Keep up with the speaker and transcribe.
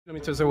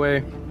Kilometers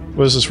away.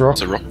 Where's this rock?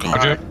 It's a rock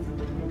guy.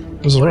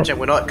 Where's the rock?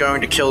 We're not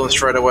going to kill them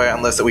straight away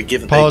unless that we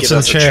give, Pilot they to give the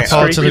us a chair, chance.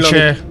 pilot to the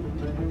chair.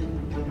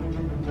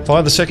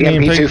 Fire the second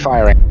EMP. EMP2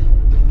 firing.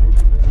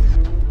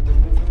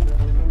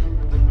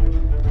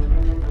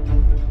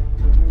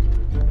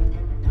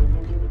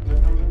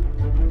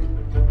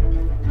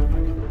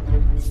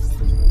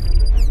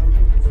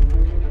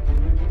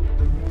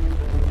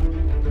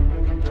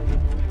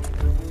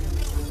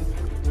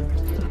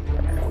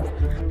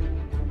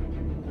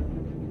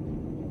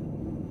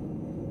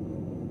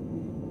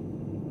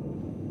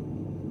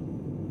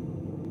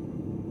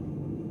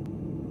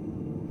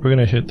 We're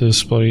gonna hit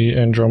this bloody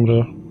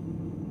Andromeda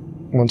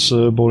once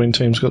the boarding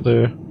team's got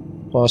their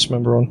last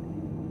member on.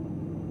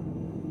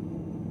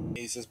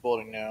 He's just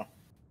boarding now.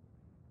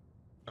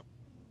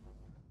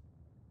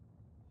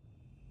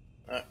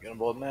 Alright, get on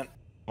board, man.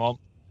 Come on.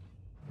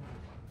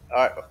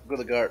 Alright, good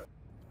to go.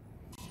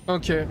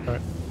 Okay.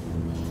 Alright.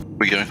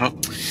 We going up?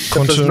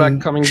 Quantum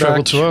black coming travel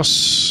back. to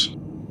us.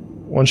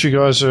 Once you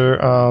guys are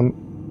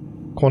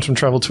quantum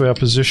travel to our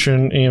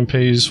position,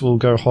 EMPs will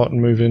go hot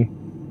and move in.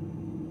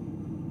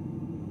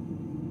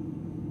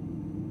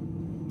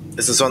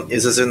 Is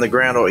this in the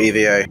ground or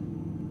EVA?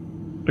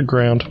 The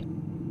ground.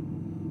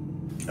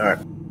 Alright.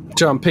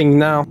 Jumping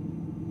now.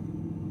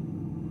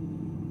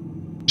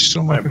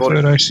 Still my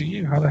preferred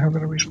ICU. How the hell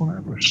did I respawn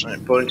Everest?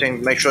 Alright, boarding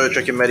team, make sure to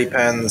check your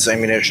medipens,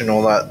 ammunition,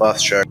 all that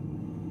last check.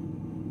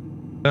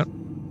 Yep.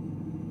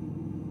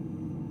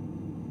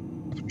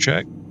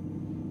 Check.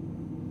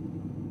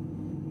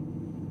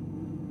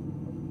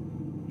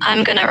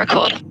 I'm gonna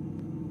record.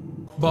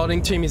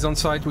 Boarding team is on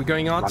site. We're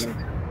going out.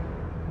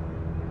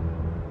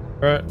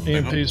 Alright,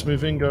 EMPs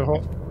move in, go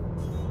hot.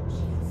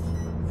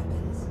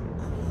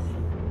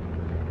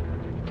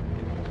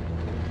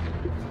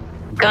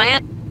 Going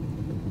in.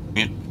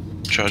 Yeah.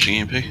 Charging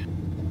EMP.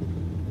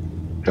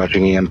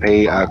 Charging EMP.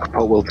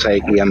 Capot will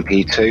take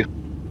EMP2.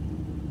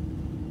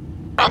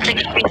 I'll take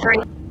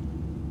EMP3.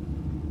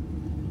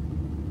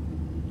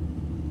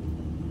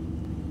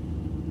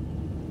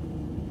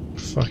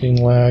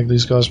 Fucking lag,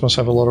 these guys must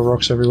have a lot of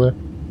rocks everywhere.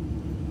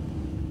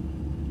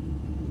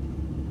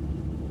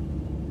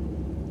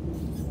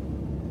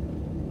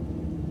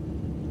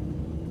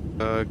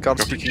 Guard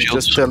speaking,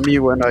 just tell me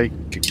when I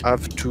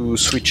have to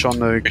switch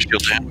on ED.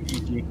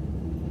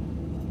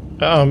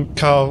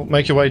 Carl,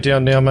 make your way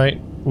down now, mate,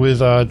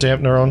 with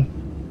dampener on.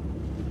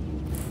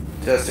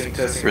 Testing.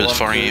 We're the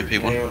firing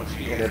EMP one.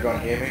 Can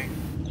everyone hear me?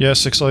 Yeah,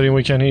 6 loading,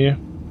 we can hear you.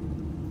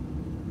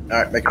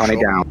 Alright, make Connie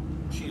sure. down.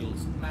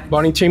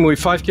 Boarding team, we're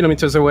 5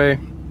 kilometers away.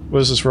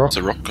 Where's this rock? It's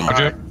a rock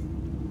guy.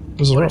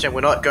 Where's the rock?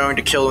 We're not going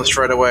to kill them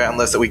straight away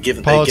unless that we give,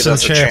 they Pilot give to the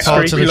us a chair, chance.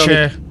 pilot to the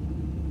chair.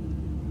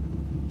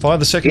 Fire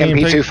the second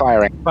EMP2 EMP.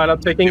 firing.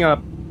 Pilot picking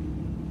up.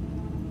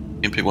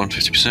 EMP 1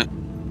 50%.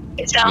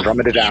 It's down.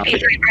 Andromeda down.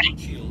 EMP3 ready.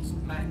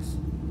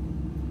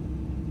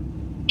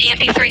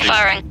 EMP3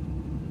 firing.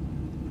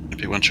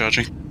 EMP 1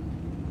 charging.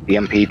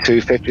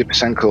 EMP2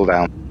 50%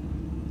 cooldown.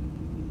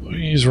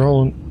 He's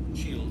rolling.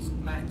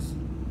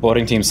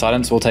 Boarding team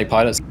silence, we'll take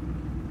pilots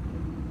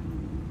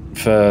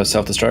for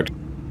self-destruct.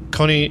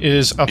 Connie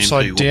is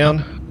upside EMP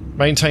down.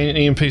 Maintain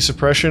EMP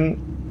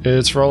suppression.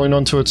 It's rolling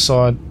onto its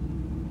side.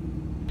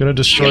 Gonna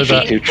destroy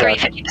that. EMP3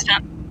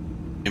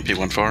 50%. EMP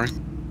 1 firing.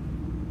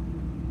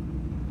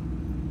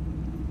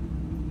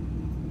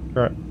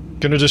 Right.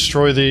 Gonna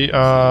destroy the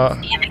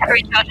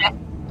EMP3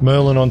 charging.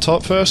 Merlin on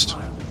top first.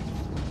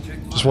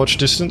 Just watch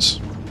distance.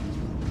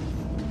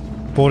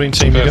 Boarding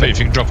team, you're Perfect, gonna... if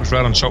you can drop us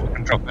right on top, we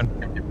can drop in.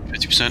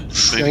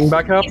 50%. Going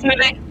back up. He's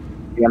moving.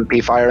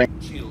 EMP firing.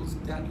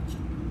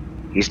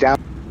 He's down.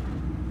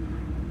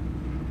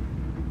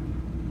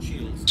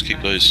 Let's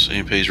keep those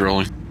EMPs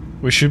rolling.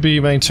 We should be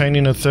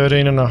maintaining a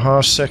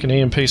 13.5 second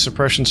EMP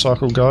suppression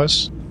cycle,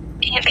 guys.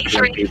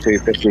 EMP3. EMP2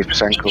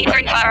 50% cooldown.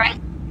 EMP3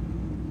 firing.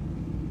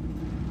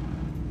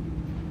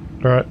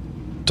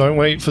 Alright. Don't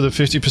wait for the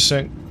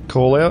 50%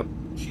 call out.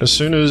 As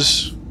soon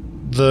as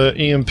the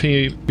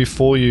EMP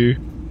before you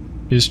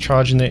is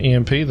charging the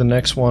EMP, the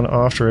next one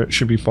after it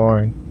should be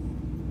firing.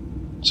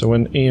 So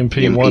when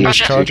EMP1 is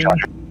charging,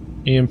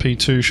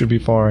 EMP2 should be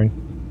firing.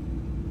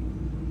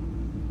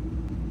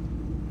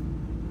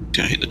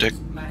 Gonna hit the deck.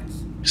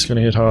 It's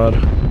gonna hit hard.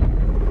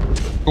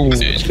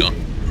 Yeah, he's gone.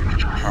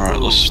 Alright,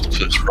 let's look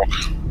for this rock.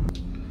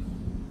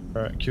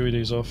 Alright,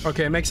 QED's off.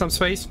 Okay, make some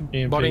space.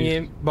 EMP.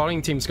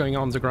 Boarding team's going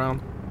on the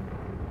ground.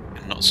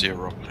 Did not see a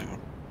rock. Hang on.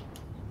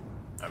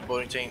 Alright,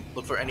 boarding team,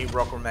 look for any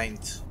rock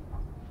remains.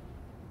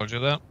 Roger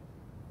that.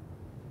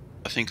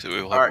 I think that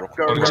we will have Alright, rock.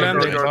 go.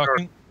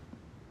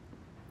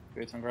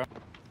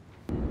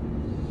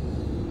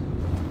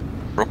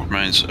 Rock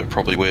remains are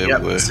probably where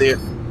Yep, we were. see it.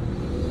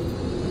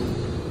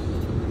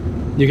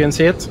 You can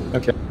see it?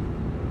 Okay.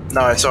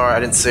 No, it's alright, I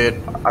didn't see it.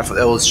 I thought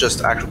it was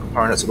just actual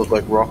components that look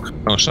like rock.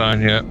 No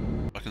sign yet.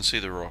 I can see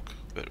the rock,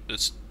 but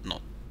it's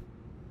not.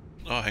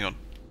 Oh, hang on.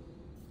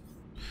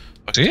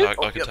 I See can, it?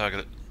 I can target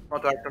it.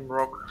 Not actual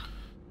rock.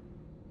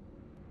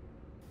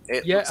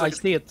 It Yeah, looks I like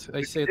see it.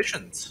 I see it.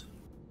 conditions.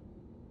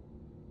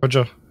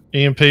 Roger.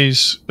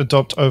 EMPs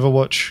adopt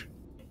Overwatch.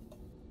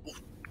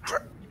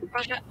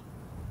 Roger.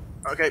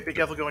 Okay, be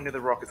careful going near the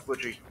rock, it's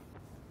glitchy.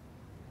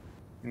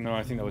 No,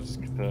 I think that was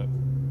just the...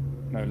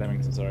 No,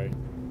 Leamington, sorry.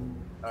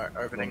 Alright,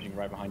 opening. Launching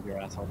right behind your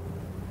asshole.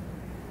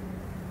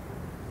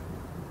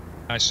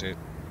 I see it.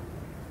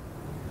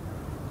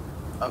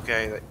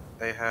 Okay,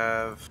 they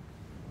have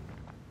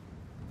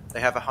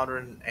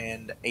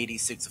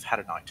 186 of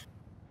Hadonite.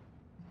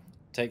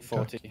 Take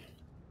 40.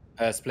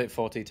 Split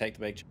 40, take the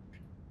big chunk.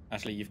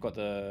 Actually, you've got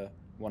the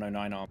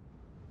 109 arm.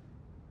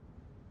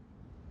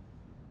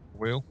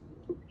 Will?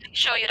 Make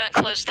sure you don't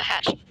close the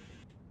hatch.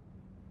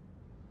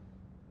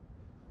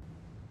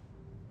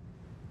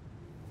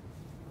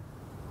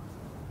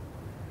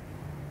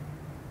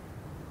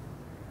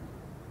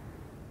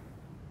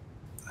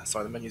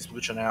 Sorry, the menu's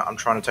glitching out. I'm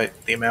trying to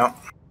take them out.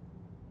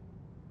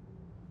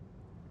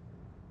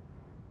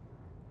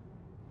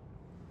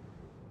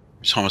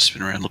 Every time I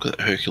spin around, look at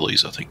that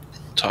Hercules, I think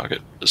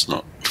target is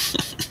not.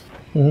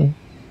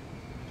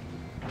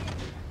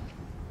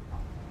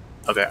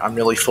 Okay, I'm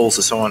nearly full,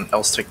 so someone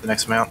else take the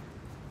next mount.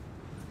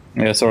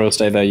 Yeah, sorry, I'll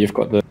stay there. You've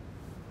got the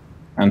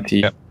anti.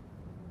 Yep.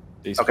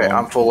 Okay,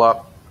 I'm full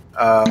up.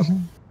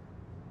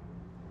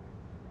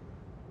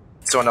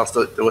 Someone else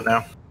do it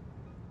now.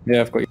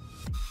 Yeah, I've got you.